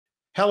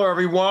Hello,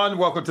 everyone.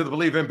 Welcome to the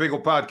Believe in Bengal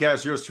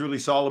podcast. Yours truly,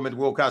 Solomon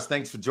Wilcox.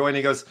 Thanks for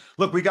joining us.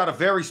 Look, we got a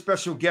very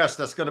special guest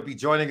that's going to be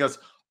joining us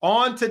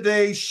on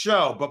today's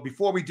show. But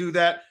before we do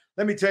that,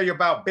 let me tell you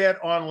about Bet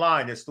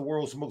Online. It's the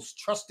world's most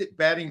trusted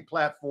betting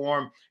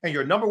platform and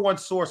your number one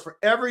source for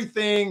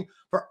everything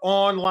for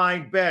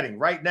online betting.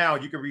 Right now,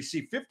 you can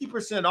receive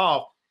 50%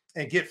 off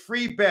and get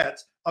free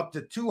bets up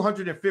to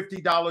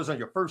 $250 on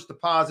your first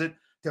deposit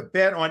to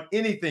bet on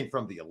anything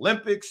from the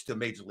Olympics to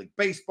Major League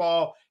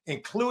Baseball,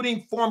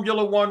 including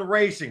Formula One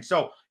racing.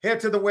 So head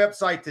to the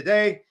website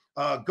today.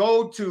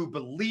 Go to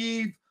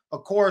Believe.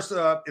 Of course,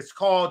 it's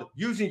called,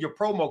 using your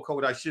promo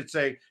code, I should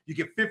say, you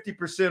get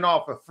 50%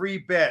 off a free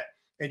bet,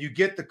 and you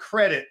get the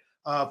credit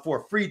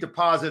for a free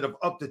deposit of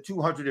up to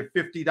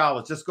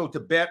 $250. Just go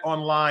to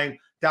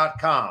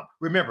betonline.com.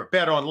 Remember,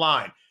 Bet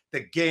Online,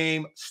 the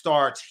game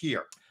starts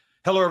here.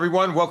 Hello,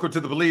 everyone. Welcome to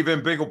the Believe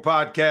in Bengal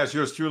podcast.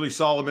 Yours truly,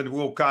 Solomon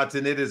Wilcox.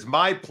 And it is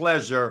my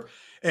pleasure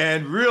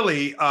and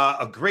really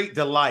a great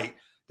delight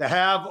to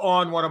have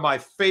on one of my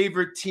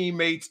favorite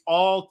teammates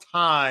all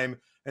time,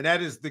 and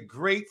that is the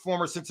great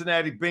former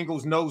Cincinnati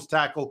Bengals nose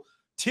tackle,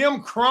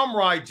 Tim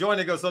Krumrie,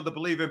 joining us on the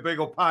Believe in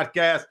Bengal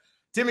podcast.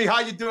 Timmy,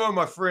 how you doing,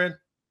 my friend?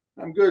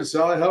 I'm good,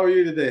 Solid. How are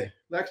you today?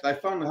 Actually, I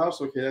found the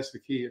house okay. That's the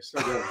key.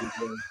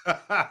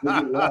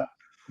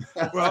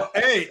 Well,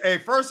 hey,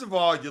 first of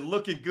all, you're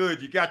looking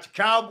good. You got your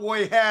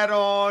cowboy hat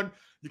on.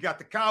 You got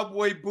the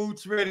cowboy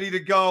boots ready to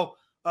go.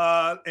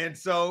 And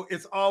so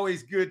it's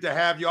always good to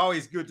have you,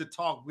 always good to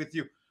talk with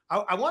you.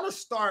 I want to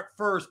start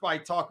first by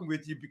talking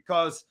with you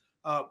because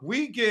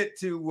we get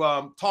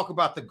to talk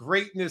about the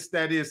greatness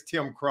that is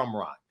Tim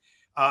Krumrie.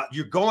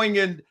 You're going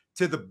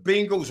into the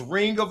Bengals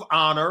Ring of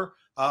Honor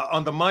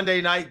on the Monday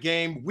night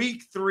game,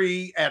 week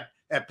 3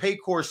 at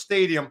Paycor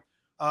Stadium.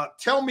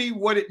 Tell me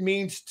what it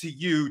means to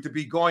you to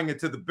be going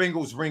into the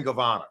Bengals Ring of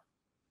Honor.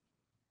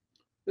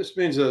 This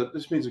means a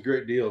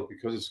great deal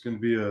because it's going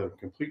to be a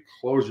complete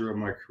closure of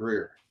my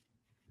career.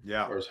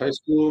 Yeah. As far as high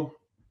school,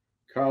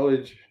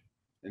 college,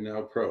 and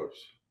now pros.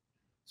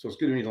 So it's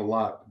going to mean a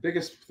lot. The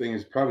biggest thing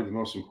is probably the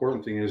most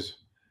important thing is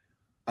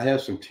I have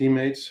some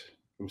teammates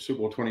from Super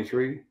Bowl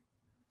 23,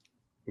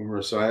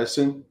 Boomer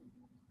Esiason,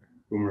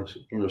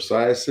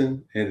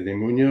 Anthony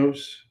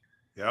Munoz,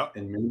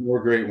 and many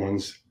more great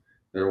ones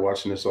that are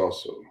watching this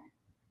also.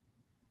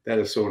 That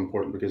is so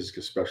important because it's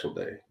a special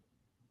day.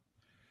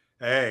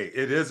 Hey,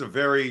 it is a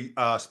very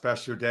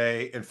special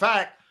day. In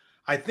fact,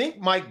 I think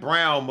Mike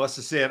Brown must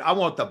have said, I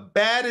want the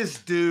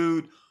baddest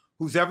dude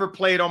who's ever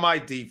played on my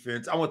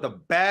defense. I want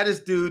the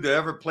baddest dude to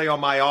ever play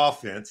on my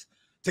offense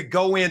to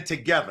go in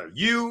together.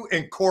 You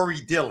and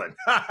Corey Dillon.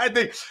 I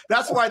think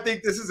that's why I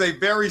think this is a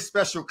very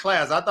special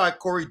class. I thought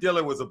Corey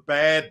Dillon was a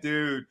bad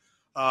dude.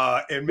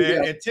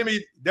 And Timmy,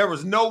 there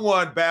was no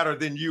one better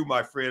than you,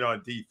 my friend,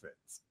 on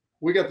defense.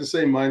 We got the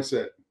same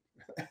mindset.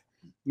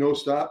 No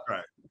stop.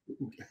 Right.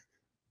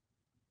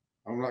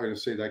 I'm not going to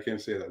say that. I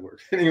can't say that word.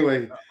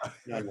 Anyway,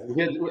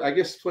 I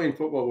guess playing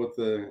football with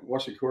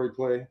watching Corey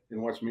play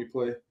and watching me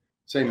play,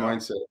 same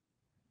mindset.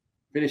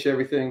 Finish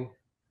everything,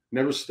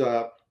 never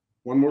stop,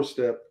 one more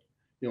step.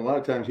 A lot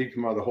of times he'd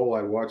come out of the hole,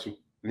 I'd watch him,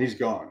 and he's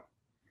gone.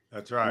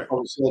 That's right. And all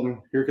of a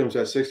sudden, here comes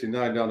that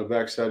 69 down the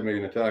backside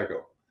making a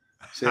tackle.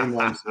 Same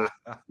mindset.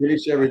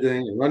 Finish everything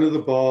and run to the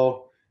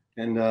ball.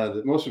 And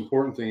the most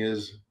important thing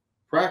is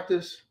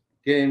practice,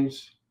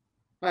 games.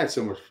 I had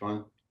so much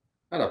fun.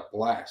 I had a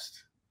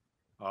blast.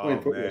 Oh,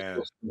 man.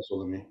 Was so special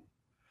to me.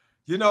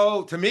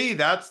 To me,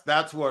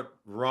 that's what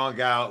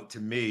rung out to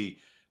me.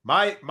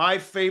 My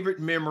favorite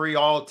memory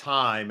all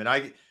time, and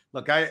I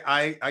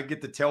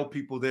get to tell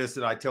people this,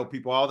 and I tell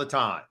people all the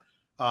time.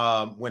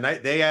 When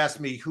they ask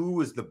me who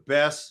was the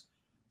best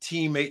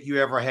teammate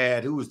you ever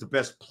had, who was the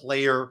best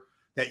player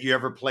that you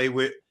ever play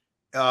with,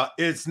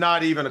 it's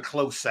not even a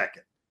close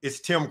second.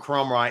 It's Tim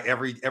Krumrie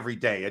every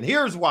day. And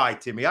here's why,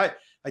 Timmy. I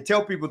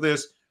tell people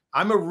this.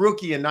 I'm a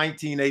rookie in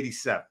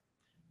 1987.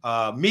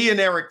 Me and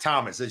Eric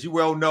Thomas, as you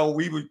well know,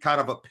 we were kind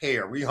of a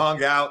pair. We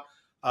hung out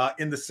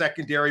in the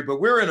secondary,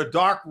 but we're in a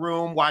dark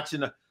room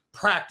watching a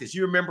practice.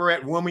 You remember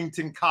at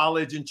Wilmington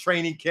College in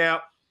training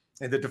camp,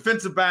 and the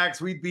defensive backs,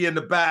 we'd be in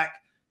the back,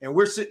 and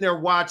we're sitting there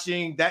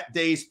watching that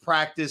day's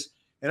practice.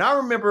 And I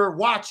remember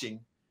watching,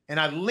 and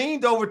I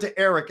leaned over to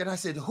Eric, and I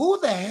said, who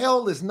the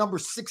hell is number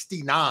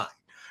 69?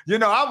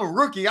 I'm a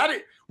rookie.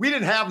 We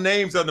didn't have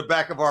names on the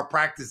back of our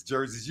practice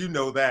jerseys. You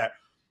know that.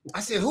 I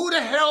said,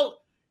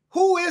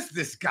 who is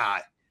this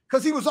guy?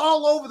 Because he was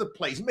all over the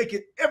place,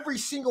 making every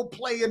single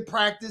play in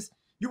practice.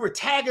 You were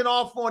tagging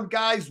off on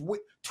guys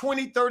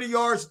 20, 30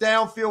 yards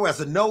downfield as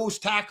a nose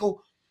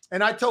tackle.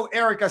 And I told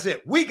Eric, I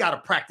said, we got to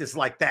practice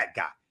like that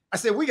guy. I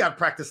said, we got to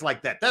practice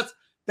like that.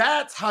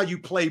 That's how you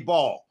play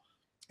ball.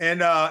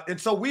 And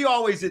so we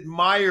always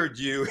admired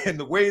you in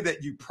the way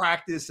that you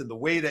practiced and the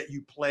way that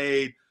you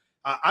played.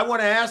 I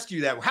want to ask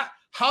you that.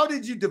 How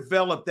did you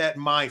develop that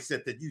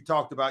mindset that you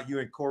talked about you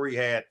and Corey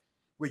had,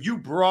 where you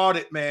brought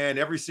it, man,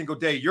 every single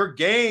day? Your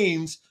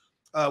games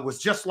was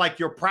just like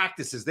your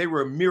practices. They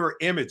were a mirror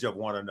image of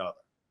one another.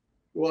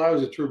 Well, I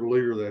was a true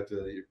believer that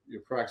you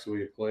practice the way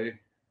you play.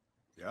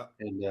 Yeah.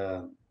 And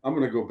I'm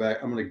going to go back.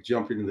 I'm going to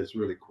jump into this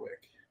really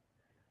quick.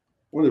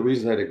 One of the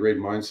reasons I had a great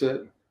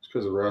mindset is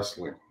because of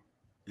wrestling.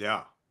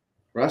 Yeah.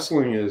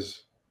 Wrestling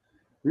is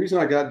the reason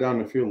I got down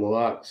the field a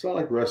lot. It's not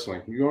like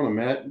wrestling. You go on a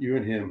mat, you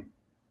and him,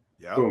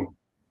 Yeah. boom.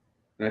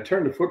 And I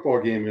turned the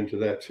football game into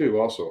that too.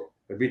 Also,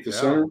 I beat the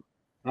Yeah. center.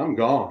 I'm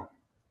gone.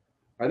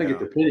 I didn't Yeah.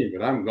 get the penny,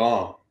 but I'm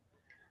gone.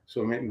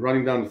 So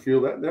running down the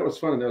field, that was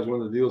fun. And that was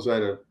one of the deals I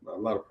had a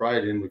lot of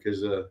pride in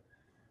because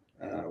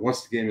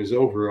once the game is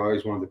over, I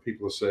always wanted the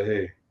people to say,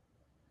 hey,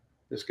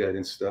 this guy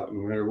didn't stop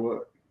no matter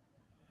what.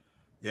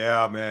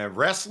 Yeah, man.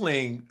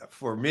 Wrestling,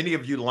 for many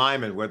of you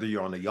linemen, whether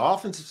you're on the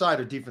offensive side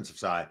or defensive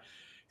side,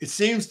 it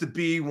seems to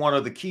be one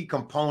of the key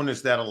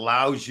components that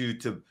allows you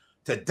to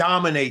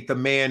dominate the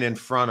man in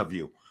front of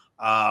you.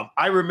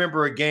 I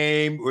remember a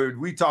game where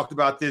we talked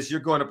about this. You're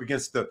going up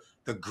against the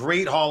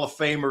great Hall of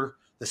Famer,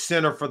 the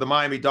center for the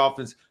Miami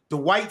Dolphins,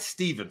 Dwight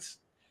Stevens.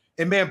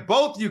 And man,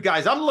 both you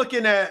guys, I'm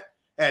looking at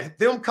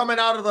them coming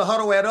out of the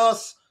huddle at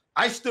us.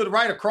 I stood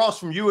right across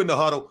from you in the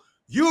huddle.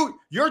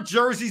 Your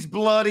jersey's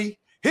bloody.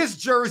 His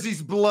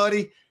jersey's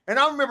bloody. And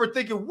I remember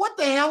thinking, what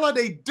the hell are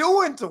they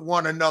doing to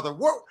one another?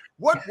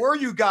 What were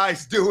you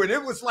guys doing?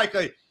 It was like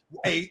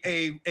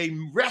a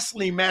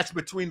wrestling match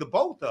between the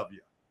both of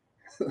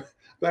you.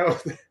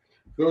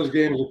 Those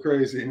games are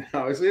crazy.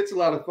 Now it's a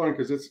lot of fun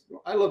because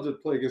I love to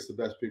play against the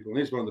best people, and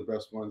he's one of the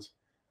best ones.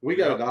 We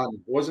got it on.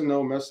 It wasn't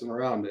no messing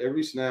around.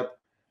 Every snap,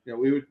 it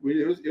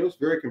was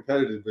very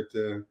competitive.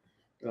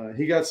 But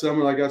he got some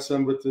and I got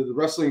some. But the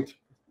wrestling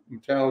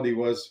mentality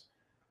was,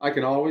 I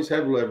can always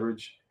have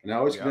leverage, and I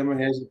always can have my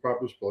hands in the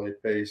proper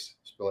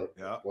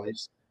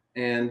place,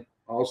 and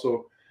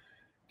also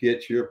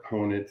get your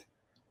opponent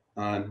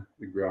on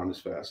the ground as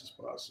fast as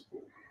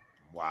possible.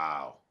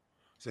 Wow.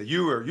 So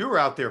you were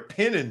out there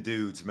pinning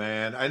dudes,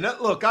 man. And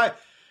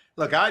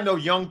I know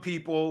young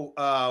people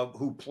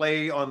who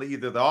play on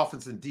either the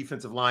offensive and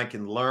defensive line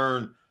can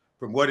learn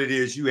from what it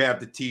is you have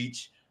to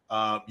teach.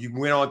 You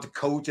went on to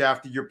coach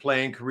after your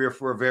playing career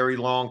for a very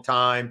long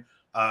time.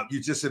 You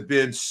just have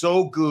been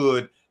so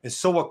good and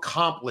so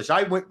accomplished.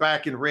 I went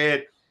back and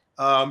read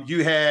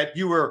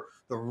you were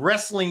the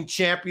wrestling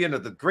champion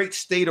of the great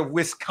state of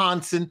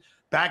Wisconsin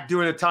back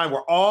during a time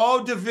where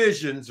all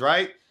divisions,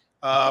 right?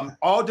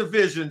 All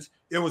divisions,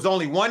 there was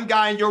only one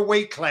guy in your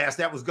weight class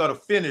that was going to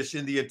finish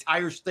in the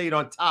entire state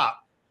on top,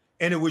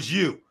 and it was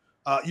you.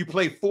 You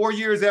played 4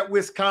 years at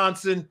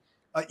Wisconsin.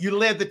 You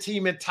led the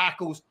team in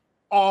tackles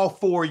all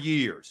 4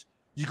 years.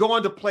 You go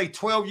on to play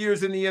 12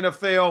 years in the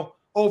NFL,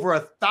 over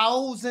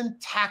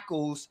 1,000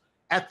 tackles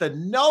at the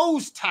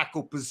nose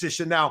tackle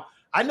position. Now,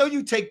 I know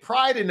you take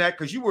pride in that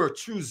because you were a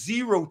true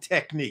zero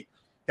technique.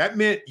 That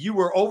meant you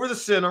were over the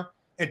center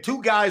and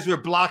two guys were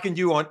blocking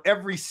you on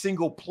every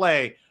single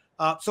play.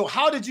 So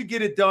how did you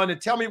get it done?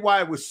 And tell me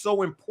why it was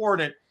so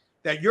important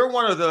that you're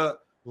one of the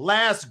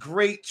last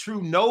great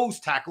true nose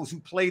tackles who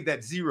played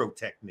that zero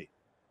technique.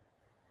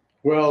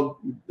 Well,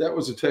 that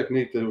was a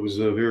technique that was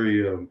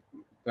very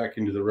back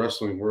into the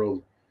wrestling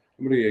world.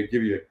 I'm going to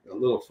give you a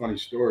little funny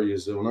story.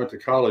 Is that when I went to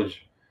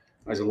college,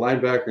 I was a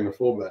linebacker and a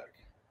fullback.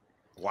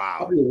 Wow.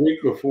 Probably a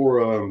week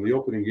before the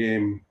opening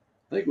game,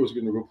 I think it was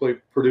going to go play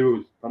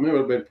Purdue. I mean, it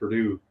would have been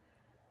Purdue.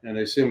 And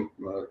I see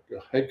the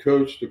head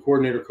coach, the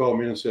coordinator called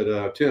me and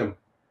said, Tim,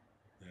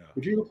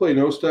 would you go play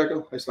nose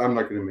tackle? I said, I'm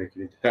not going to make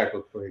any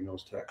tackle playing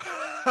nose tackle.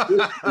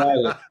 Just try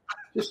it.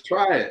 Just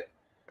try it.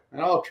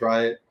 And I'll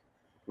try it.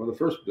 Well,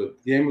 the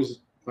game was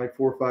like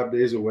 4 or 5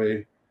 days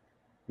away.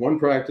 One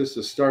practice,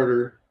 the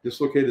starter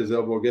dislocated his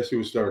elbow. Guess who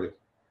was starting?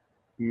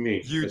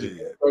 Me. You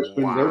did.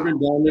 Wow. Never been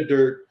down the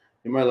dirt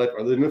in my life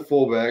other than a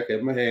fullback. I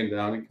had my hand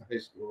down in high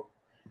school.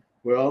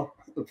 Well,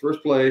 the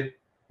first play,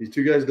 these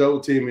two guys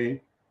double team me.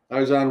 I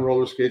was on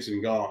roller skates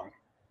and gone.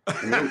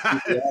 And then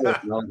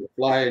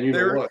fly, and you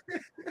know what?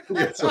 I'm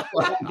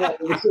not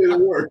going to say the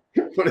word,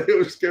 but it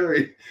was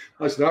scary.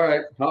 I said, all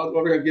right, how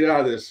are we going to get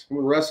out of this? I'm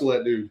going to wrestle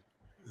that dude.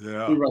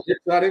 Yeah. Threw my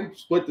hips at him,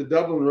 split the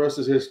double, and the rest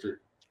is history.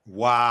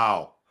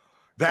 Wow.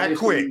 That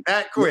quick.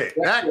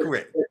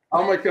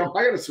 I'm like, I got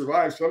to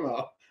survive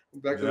somehow.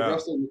 I'm back to the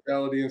wrestling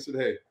mentality and said,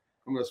 hey,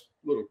 I'm going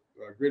to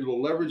create a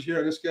little leverage here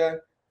on this guy,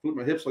 flip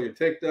my hips like a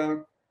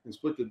takedown, and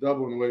split the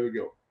double, and away we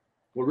go.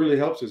 What really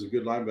helps is a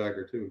good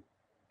linebacker, too.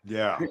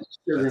 Yeah.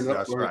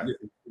 That's right.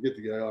 Get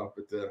the guy off.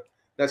 But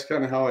that's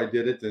kind of how I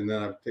did it. And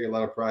I take a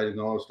lot of pride in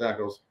all those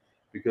tackles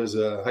because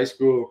high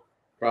school,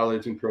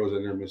 college, and pros,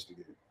 I never missed a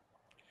game.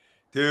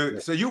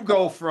 Dude, so you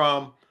go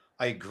from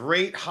a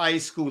great high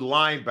school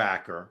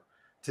linebacker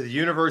to the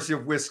University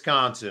of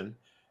Wisconsin,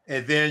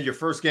 and then your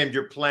first game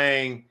you're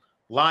playing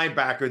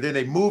linebacker. Then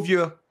they move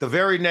you the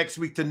very next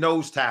week to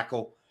nose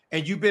tackle,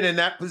 and you've been in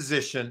that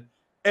position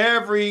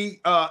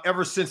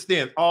ever since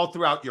then, all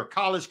throughout your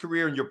college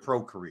career and your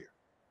pro career.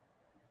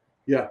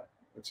 Yeah,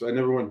 so I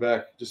never went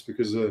back just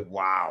because.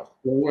 Wow.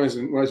 When I was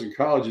in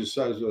college,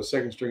 I was a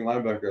second string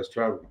linebacker. I was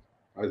traveling.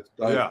 I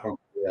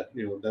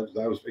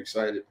was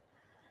excited,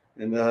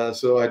 and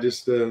so I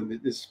just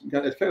it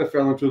kind of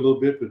fell into a little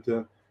bit.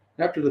 But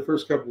after the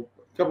first couple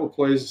of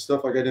plays and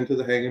stuff, I got into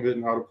the hang of it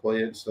and how to play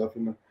it and stuff.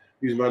 And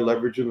use my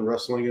leverage in the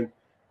wrestling, and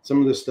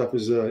some of this stuff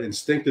is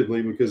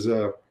instinctively because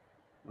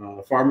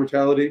farm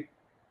mentality.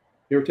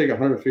 You ever take a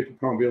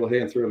 150-pound bale of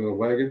hay and throw it in a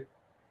wagon?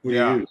 What do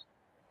you use?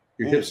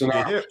 Your hips and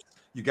arms. Hips.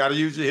 You got to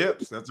use your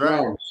hips. That's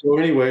right. So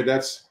anyway,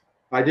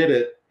 I did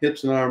it.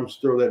 Hips and arms,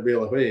 throw that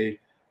bale of hay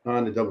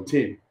on the double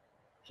team.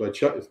 So I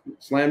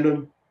slammed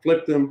him,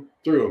 flipped him,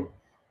 threw him.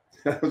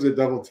 That was a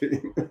double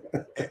team.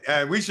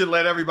 And we should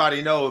let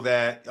everybody know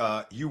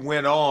that you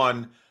went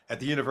on at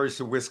the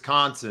University of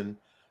Wisconsin,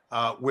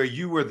 where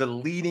you were the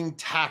leading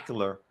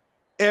tackler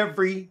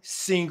every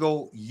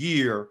single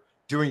year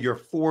during your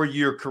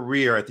 4-year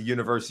career at the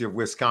University of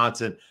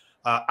Wisconsin.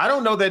 I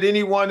don't know that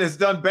anyone has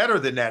done better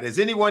than that. Has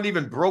anyone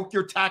even broke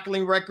your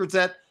tackling records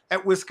at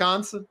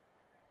Wisconsin?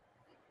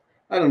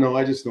 I don't know.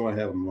 I just know I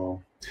have them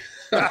all.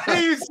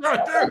 You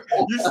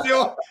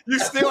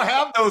still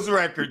have those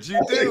records.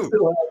 You do.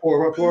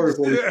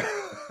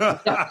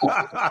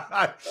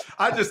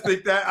 I just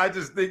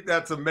think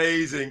that's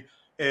amazing.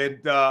 And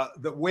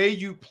the way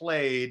you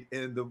played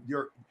and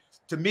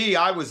to me,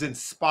 I was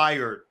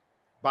inspired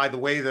by the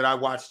way that I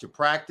watched you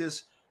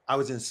practice. I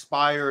was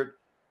inspired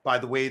by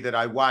the way that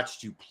I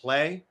watched you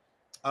play.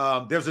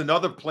 There's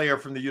another player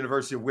from the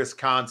University of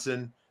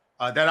Wisconsin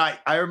that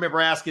I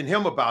remember asking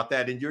him about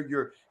that, and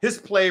his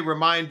play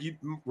remind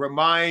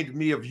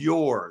me of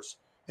yours,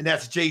 and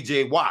that's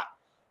J.J. Watt.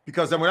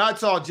 Because when I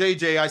saw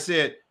J.J., I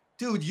said,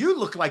 dude, you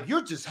look like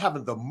you're just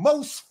having the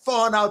most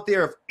fun out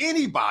there of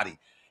anybody.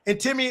 And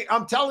Timmy,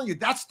 I'm telling you,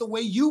 that's the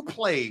way you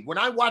played. When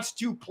I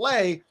watched you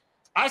play,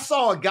 I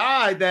saw a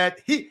guy that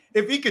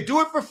if he could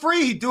do it for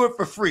free, he'd do it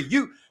for free.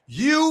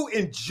 You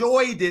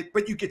enjoyed it,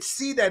 but you could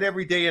see that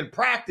every day in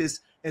practice,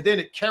 and then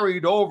it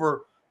carried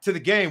over to the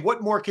game.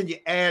 What more can you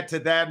add to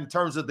that in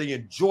terms of the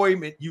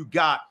enjoyment you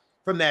got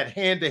from that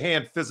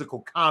hand-to-hand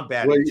physical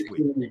combat? Well,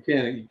 you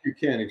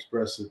can't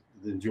express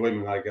the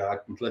enjoyment I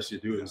got unless you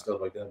do it and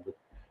stuff like that. But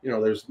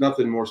there's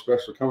nothing more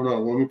special coming out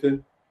of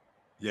Wilmington.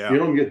 Yeah, you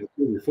don't get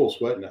your full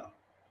sweat now.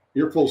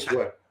 You're full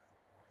sweat.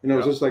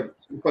 It's just like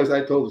because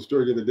I told the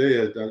story the other day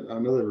at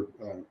another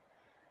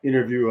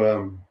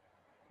interview.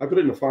 I put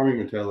it in a farming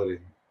mentality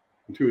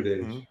in 2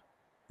 days. Mm-hmm.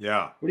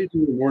 Yeah. What do you do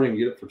in the morning?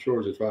 Get up for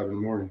chores at 5 in the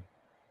morning.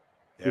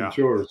 Do the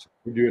chores.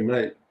 We do at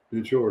night. Do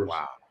the chores.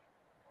 Wow.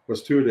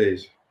 What's 2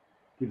 days?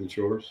 Do the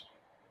chores.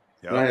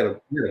 Yeah. And I had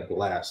a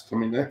blast. I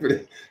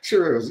mean,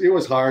 sure, it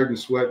was hard and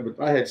sweat, but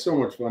I had so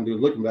much fun,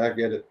 dude. Looking back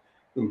at it,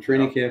 the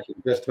training camps were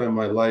the best time of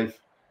my life,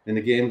 and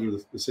the games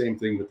were the same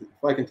thing. But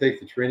if I can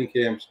take the training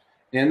camps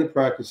and the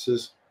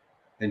practices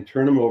and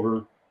turn them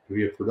over to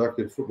be a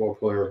productive football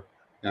player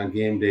on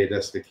game day,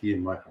 that's the key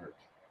in my heart.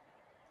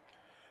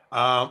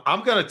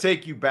 I'm going to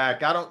take you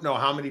back. I don't know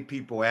how many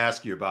people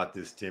ask you about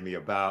this, Timmy,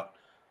 about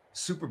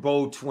Super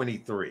Bowl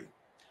 23.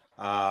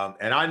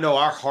 And I know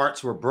our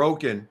hearts were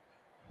broken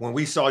when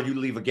we saw you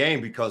leave a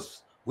game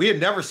because we had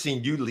never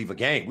seen you leave a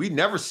game. We'd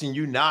never seen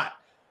you not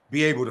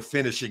be able to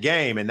finish a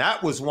game. And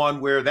that was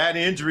one where that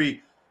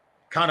injury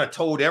kind of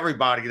told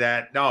everybody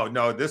that,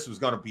 no, this was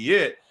going to be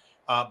it.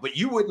 But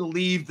you wouldn't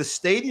leave the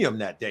stadium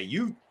that day.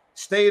 You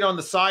stayed on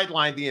the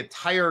sideline the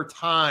entire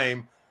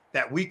time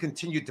that we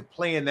continued to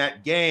play in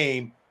that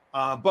game.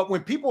 But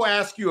when people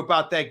ask you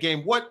about that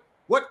game, what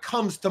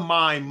comes to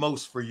mind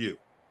most for you?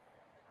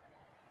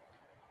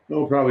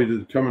 Oh, probably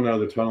the coming out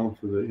of the tunnel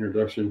for the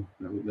introduction.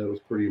 That was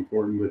pretty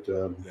important. But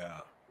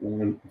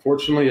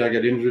unfortunately, I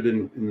got injured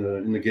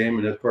in the game,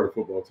 and that's part of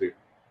football too.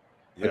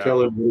 Yeah. I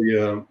tell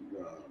everybody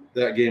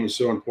that game is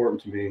so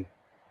important to me.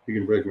 You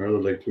can break my other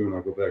leg too, and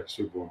I'll go back to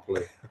Super Bowl and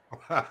play.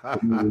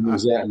 It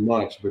was that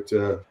much, but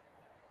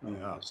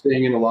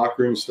staying in the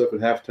locker room and stuff at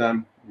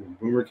halftime.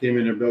 Boomer came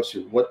in there, Bill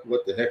said, "What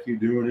the heck you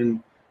doing?"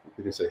 And I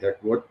didn't say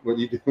heck. What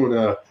you doing in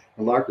the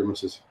locker room? I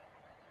says,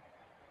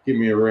 "Give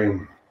me a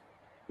ring.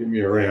 Give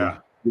me a ring."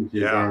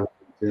 Yeah.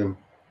 Tim.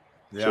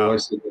 Yeah. So I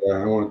said,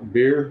 "I want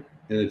beer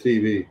and a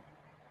TV."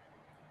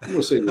 I'm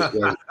gonna say this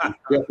guy,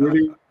 Jeff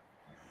Rudy,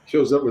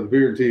 shows up with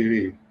beer and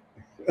TV.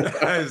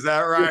 Is that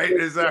right?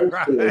 Is that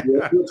right?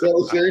 We'll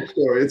tell the same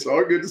story. It's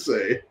all good to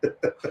say.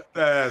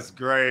 That's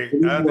great.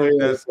 I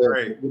think that's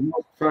great.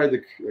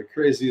 Probably the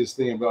craziest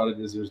thing about it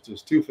is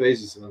there's two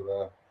phases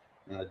of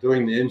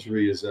during the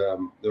injury is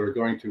they were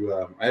going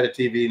to I had a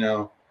TV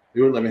now.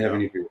 They wouldn't let me have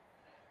any beer.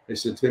 They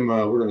said, "Tim,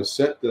 we're going to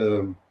set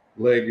the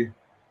leg.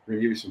 We're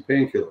going to give you some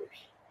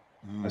painkillers."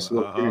 I said,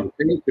 "Look, give me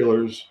the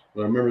painkillers,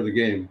 but I remember the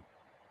game."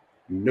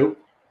 Nope.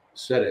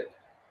 Set it.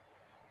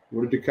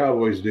 What did the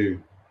Cowboys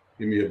do?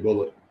 Give me a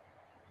bullet.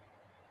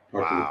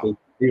 Wow.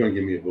 You don't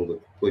give me a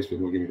bullet. The police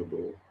won't give me a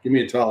bullet. Give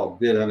me a towel.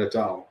 Bid on a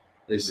towel.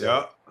 They said.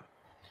 Yep.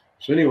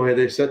 So anyway,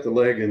 they set the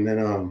leg, and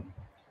then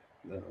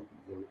the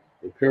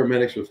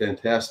paramedics were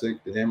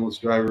fantastic. The ambulance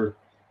driver,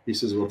 he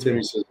says, "Well,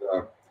 Timmy says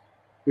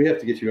we have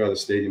to get you out of the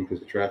stadium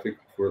because of traffic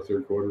for a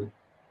third quarter.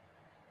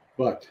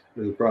 But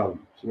there's a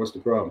problem." So what's the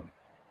problem?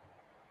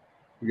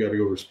 We got to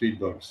go over speed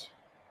bumps.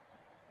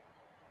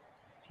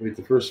 So we hit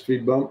the first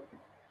speed bump.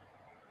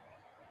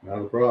 Not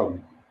a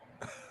problem.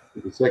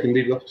 The second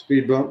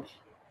speed bumps.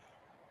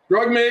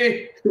 Drug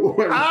me.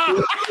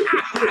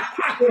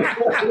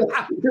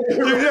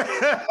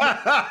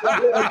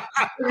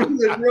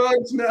 The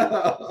drugs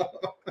now.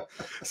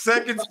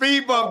 Second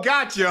speed bump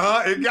got you,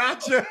 huh? It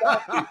got you.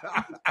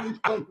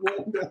 Speed bump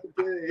one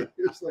day.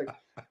 It's like,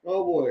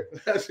 oh boy,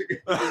 that's a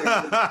good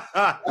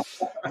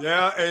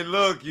Yeah, and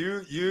look,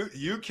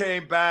 you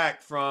came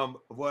back from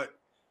what?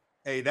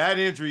 Hey, that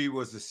injury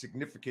was a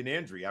significant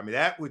injury. I mean,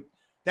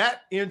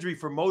 that injury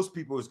for most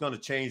people is going to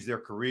change their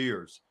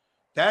careers.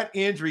 That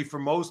injury for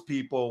most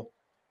people,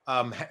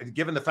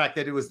 given the fact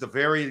that it was the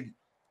very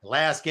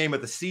last game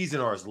of the season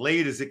or as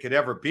late as it could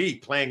ever be,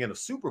 playing in a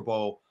Super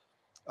Bowl,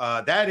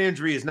 that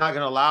injury is not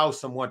going to allow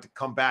someone to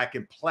come back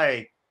and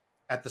play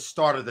at the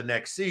start of the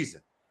next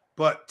season.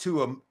 But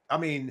to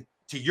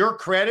your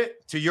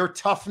credit, to your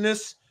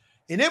toughness,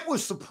 and it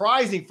was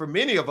surprising for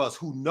many of us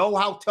who know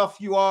how tough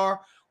you are.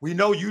 We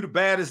know you the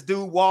baddest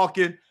dude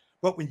walking,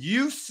 but when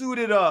you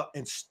suited up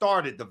and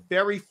started the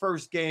very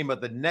first game of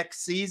the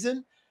next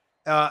season,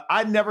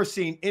 I'd never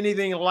seen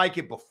anything like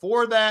it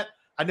before that.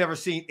 I've never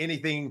seen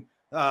anything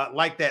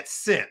like that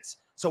since.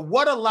 So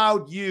what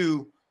allowed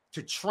you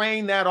to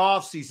train that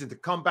offseason to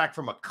come back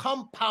from a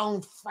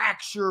compound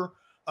fracture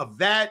of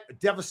that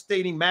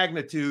devastating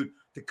magnitude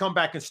to come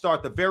back and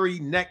start the very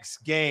next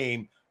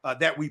game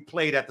that we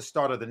played at the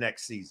start of the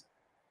next season?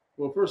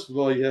 Well, first of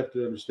all, you have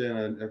to understand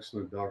an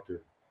excellent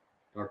doctor,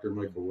 Dr.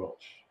 Michael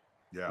Welch.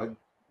 Yeah.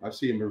 I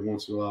see him every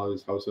once in a while at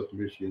his house up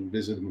in Michigan,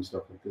 visit him and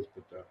stuff like this,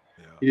 but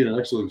he did an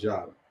excellent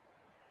job.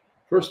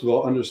 First of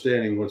all,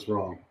 understanding what's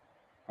wrong,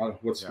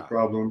 what's the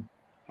problem,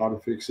 how to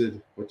fix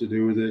it, what to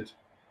do with it.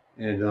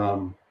 And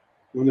one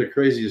of the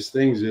craziest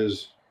things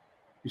is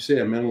you say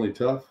I'm mentally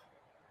tough,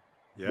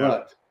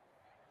 but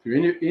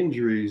through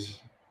injuries,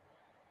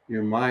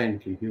 your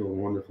mind can heal a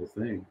wonderful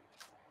thing.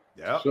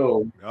 Yeah.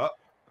 So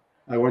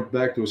I went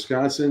back to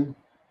Wisconsin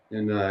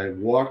and I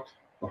walked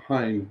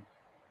behind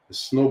a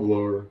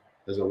snowblower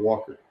as a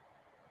walker.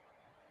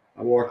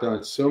 I walked on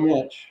it so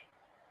much,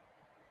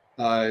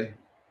 I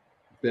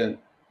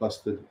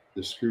busted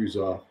the screws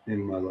off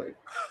in my leg.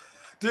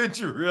 Did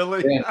you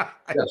really? And,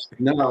 yes.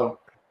 Now,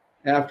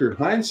 after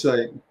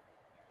hindsight,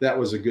 that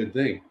was a good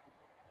thing.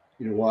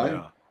 You know why?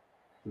 Yeah.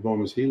 The bone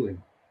was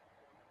healing.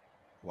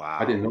 Wow.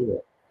 I didn't know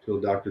that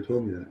until the doctor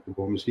told me that. The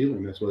bone was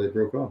healing. That's why they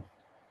broke off.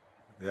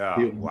 Yeah.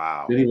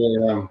 Wow.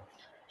 Anyway,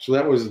 so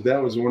that was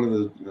one of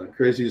the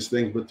craziest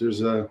things. But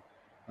there's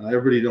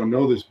everybody don't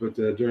know this, but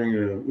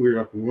during we were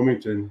up in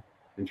Wilmington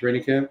in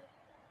training camp.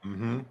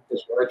 Mm-hmm.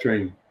 That's where I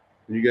trained.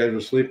 When you guys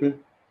were sleeping,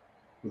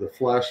 with a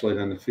flashlight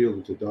on the field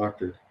with the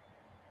doctor.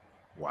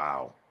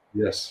 Wow.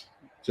 Yes.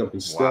 Jumping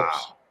steps.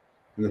 Wow.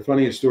 And the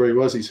funniest story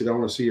was, he said, I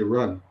want to see you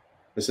run.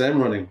 I said,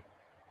 I'm running.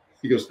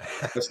 He goes,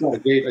 that's not a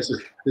gate. I said,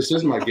 this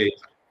is my gate.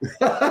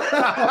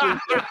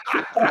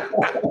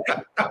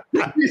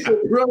 He said,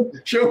 run,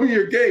 show me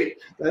your gate.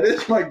 That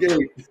is my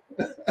gate.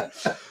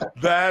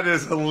 That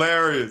is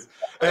hilarious.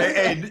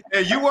 And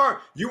you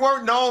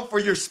weren't known for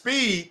your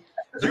speed.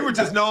 You were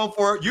just known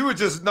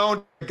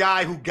the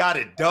guy who got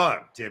it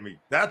done, Timmy.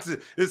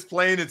 It's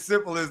plain and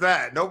simple as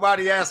that.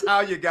 Nobody asked how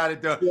you got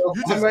it done. Well,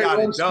 you just got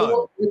it done.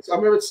 I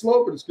remember it's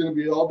slow, but it's going to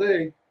be all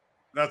day.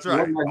 That's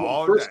right.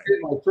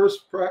 My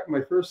first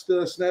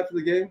snap of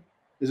the game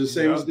is the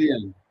same as the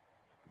end.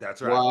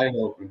 That's right. Wide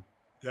open.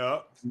 Yeah.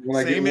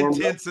 Same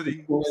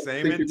intensity.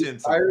 Same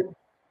intensity.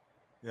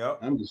 Yeah.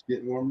 I'm just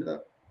getting warmed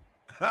up.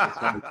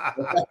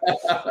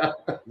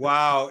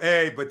 Wow.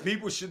 Hey, but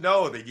people should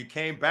know that you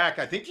came back.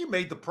 I think you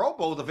made the Pro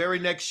Bowl the very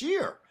next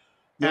year.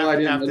 No, I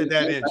didn't. After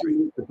that injury. I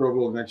didn't make the Pro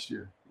Bowl next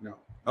year. No.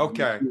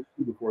 Okay.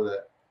 Before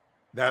that.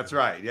 That's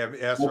right. Yeah,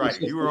 that's right.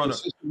 You were on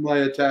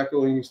my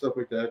tackling and stuff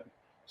like that.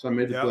 So I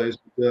made the plays.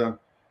 But,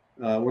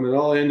 when it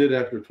all ended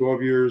after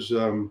 12 years,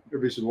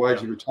 everybody said,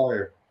 why'd you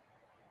retire?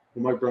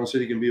 Well, Mike Brown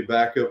said, you can be a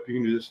backup. You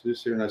can do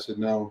this here. And I said,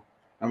 no,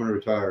 I'm going to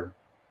retire.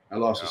 I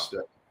lost a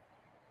step.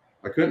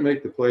 I couldn't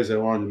make the plays I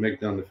wanted to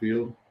make down the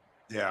field.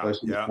 Yeah.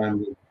 So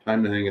time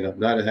to hang it up.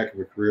 But I had a heck of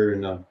a career.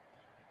 And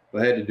if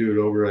I had to do it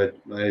over,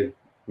 I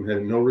would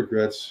have no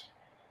regrets.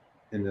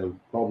 And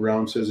Paul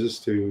Brown says this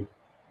too.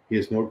 He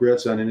has no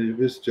regrets on any of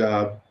his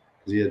job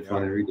because he had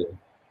fun every day.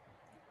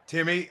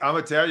 Timmy, I'm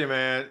going to tell you,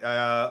 man,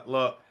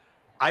 look,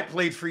 I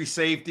played free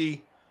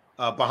safety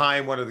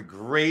behind one of the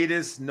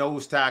greatest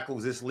nose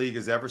tackles this league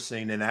has ever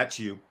seen, and that's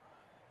you.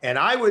 And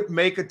I would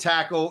make a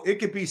tackle. It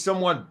could be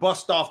someone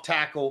bust off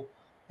tackle,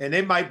 and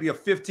it might be a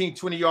 15,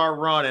 20-yard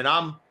run, and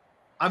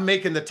I'm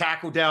making the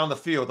tackle down the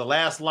field, the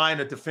last line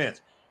of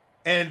defense.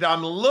 And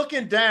I'm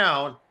looking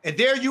down, and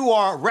there you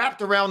are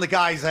wrapped around the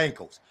guy's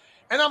ankles.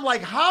 And I'm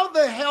like, how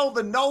the hell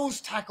the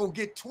nose tackle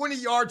get 20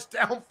 yards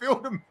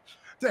downfield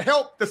to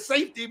help the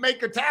safety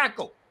make a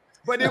tackle?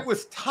 But it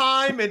was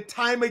time and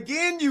time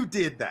again you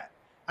did that.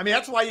 I mean,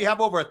 that's why you have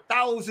over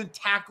 1,000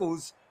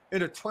 tackles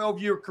in a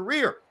 12-year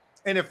career.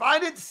 And if I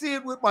didn't see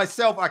it with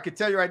myself, I could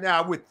tell you right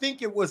now, I would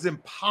think it was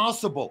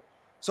impossible.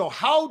 So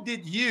how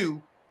did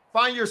you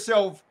find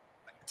yourself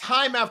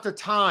time after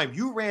time?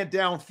 You ran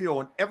downfield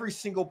on every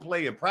single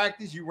play in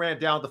practice. You ran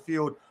down the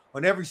field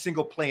on every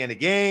single play in the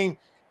game.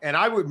 And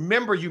I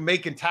remember you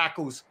making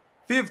tackles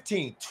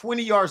 15,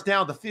 20 yards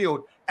down the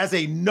field as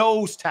a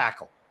nose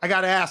tackle. I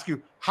got to ask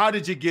you, how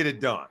did you get it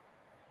done?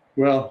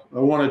 Well, I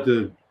wanted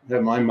to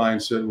have my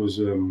mindset was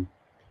I'm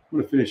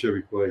going to finish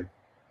every play.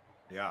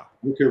 Yeah.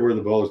 I don't care where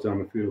the ball is down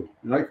the field.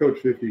 And I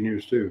coached 15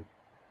 years too.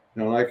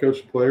 Now, when I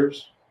coach the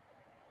players,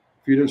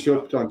 if you didn't show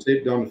up on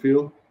tape down the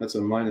field, that's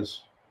a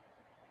minus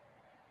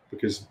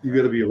because you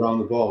got to be around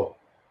the ball.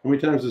 How many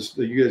times is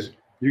you guys?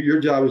 Your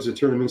job is to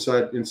turn them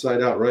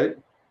inside out, right?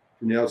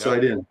 From the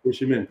outside in, push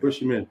them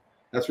in.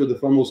 That's where the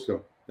fumbles come.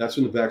 That's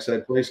when the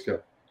backside plays come.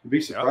 You'd be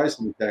surprised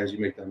how many tags you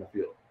make down the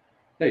field.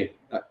 Hey,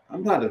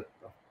 I'm not a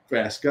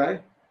fast guy.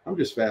 I'm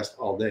just fast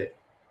all day.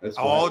 That's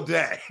all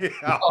day.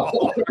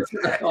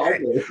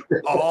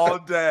 All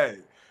day.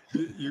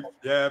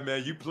 Yeah,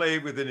 man, you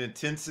played with an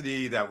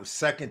intensity that was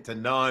second to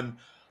none.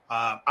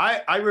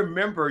 I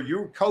remember you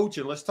were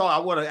coaching. Let's talk. I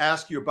want to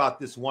ask you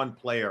about this one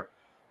player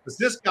because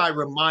this guy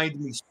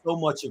reminded me so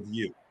much of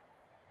you.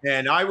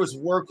 And I was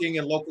working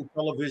in local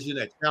television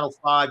at Channel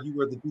 5. You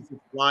were the defensive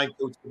line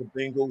coach for the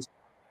Bengals.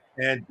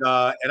 And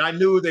I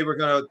knew they were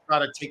going to try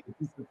to take the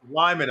defensive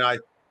lineman. I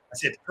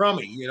said,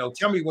 Krumrie,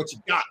 tell me what you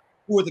got.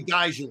 Who are the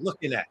guys you're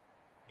looking at?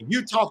 And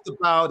you talked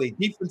about a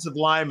defensive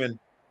lineman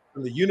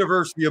from the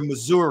University of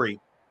Missouri.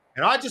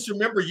 And I just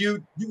remember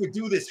you would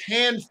do this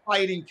hand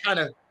fighting kind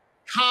of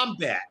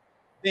combat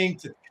thing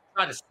to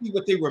try to see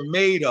what they were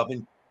made of.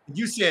 And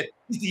you said,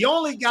 he's the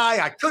only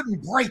guy I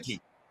couldn't break him.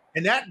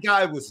 And that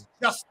guy was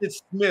Justin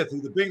Smith, who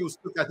the Bengals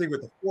took, I think,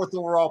 with the 4th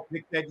overall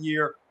pick that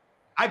year.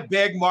 I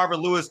begged Marvin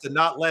Lewis to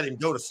not let him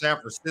go to San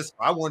Francisco.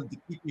 I wanted to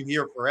keep him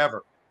here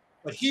forever.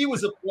 But he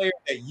was a player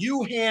that you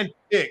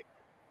handpicked,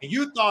 and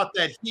you thought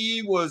that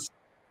he was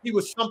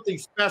something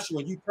special,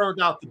 and you turned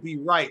out to be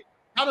right.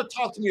 Kind of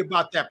talk to me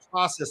about that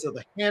process of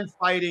the hand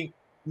fighting,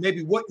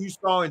 maybe what you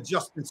saw in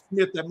Justin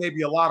Smith that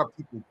maybe a lot of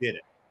people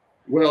didn't.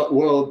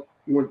 Well,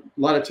 a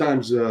lot of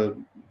times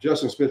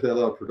Justin Smith had a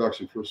lot of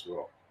production, first of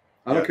all.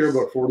 I don't care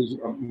about 40s.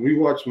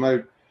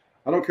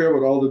 I don't care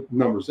about all the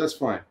numbers. That's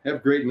fine.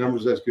 Have great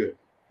numbers. That's good.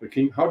 But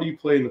how do you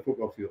play in the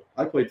football field?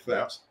 I played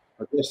fast.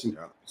 Justin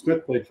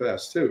Smith played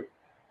fast too.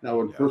 Now,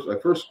 when I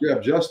first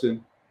grabbed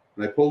Justin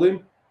and I pulled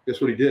him,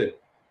 guess what he did?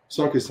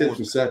 Sunk his hips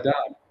and sat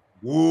down.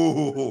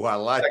 Ooh, I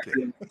like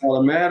it.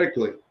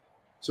 Automatically.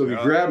 So if you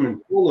grab him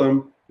and pull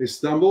him, they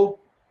stumble.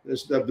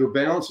 Their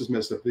balance is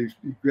messed up. You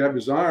grab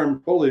his arm,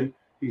 pull him.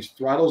 He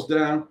throttles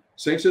down,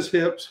 sinks his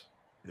hips.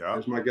 Yeah.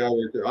 There's my guy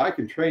right there. I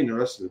can train the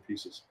rest of the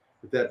pieces.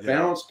 But that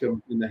balance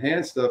comes in the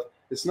hand stuff.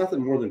 It's nothing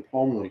more than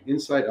palm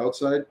inside,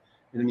 outside.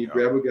 And then you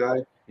grab a guy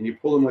and you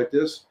pull him like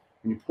this,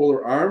 and you pull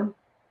their arm.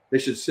 They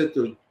should sit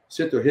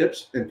their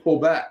hips and pull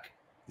back.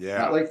 Yeah.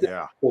 Not like that.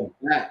 Yeah. Pull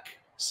back.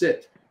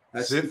 Sit.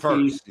 That's sit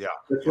first. Yeah.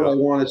 That's what I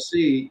want to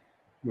see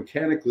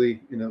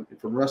mechanically,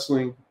 from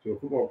wrestling to a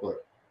football player.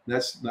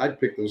 And I'd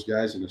pick those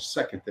guys in a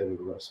second they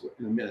would wrestle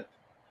in a minute.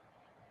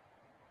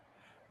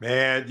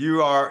 Man,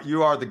 you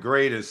are the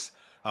greatest.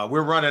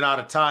 We're running out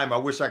of time. I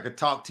wish I could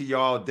talk to you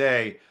all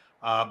day,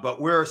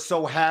 but we're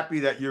so happy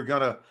that you're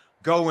going to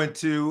go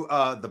into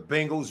the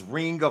Bengals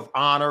Ring of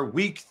Honor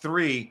Week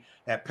 3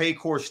 at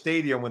Paycor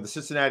Stadium when the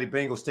Cincinnati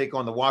Bengals take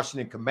on the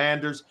Washington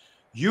Commanders.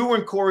 You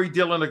and Corey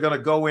Dillon are going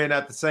to go in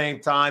at the same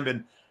time,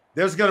 and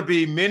there's going to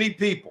be many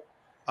people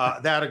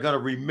that are going to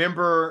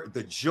remember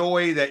the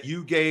joy that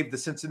you gave the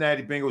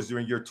Cincinnati Bengals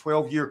during your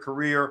 12-year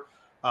career.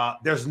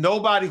 There's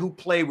nobody who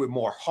played with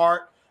more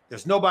heart.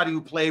 There's nobody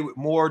who played with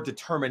more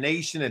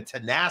determination and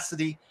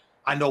tenacity.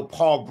 I know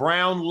Paul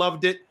Brown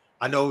loved it.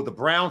 I know the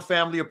Brown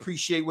family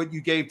appreciate what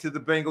you gave to the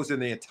Bengals and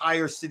the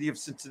entire city of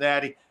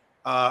Cincinnati.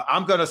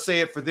 I'm going to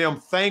say it for them.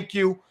 Thank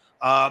you.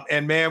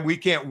 And, man, we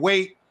can't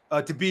wait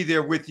to be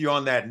there with you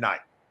on that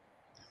night.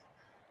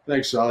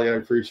 Thanks, Solly. I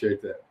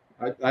appreciate that.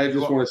 I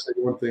just want to say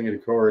one thing to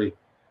Corey.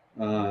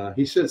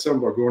 He said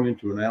something about going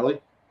into an alley.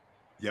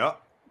 Yeah.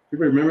 You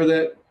remember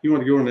that? He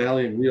wanted to go in an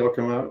alley and we all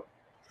come out.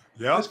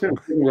 Yeah. That's kind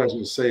of what I was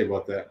going to say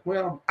about that.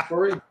 Well,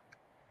 Corey,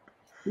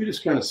 you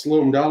just kind of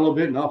slow him down a little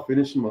bit and I'll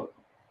finish him up.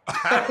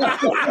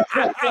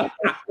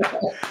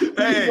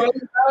 Hey,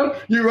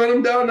 you run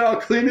him down, and I'll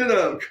clean it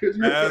up.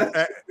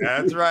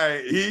 That's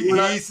right.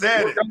 He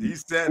said it. He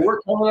said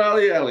we're coming out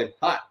of the alley.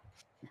 Hot.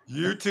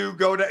 You two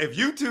go down. If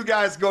you two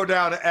guys go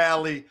down the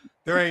alley,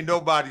 there ain't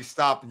nobody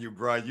stopping you,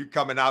 bro. You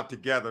coming out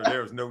together.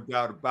 There's no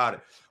doubt about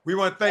it. We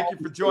want to thank you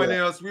for joining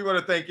us. We want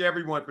to thank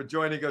everyone for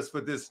joining us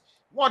for this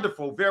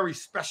wonderful, very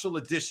special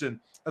edition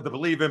of the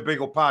Believe in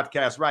Bengal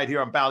podcast right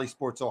here on Bally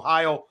Sports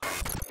Ohio.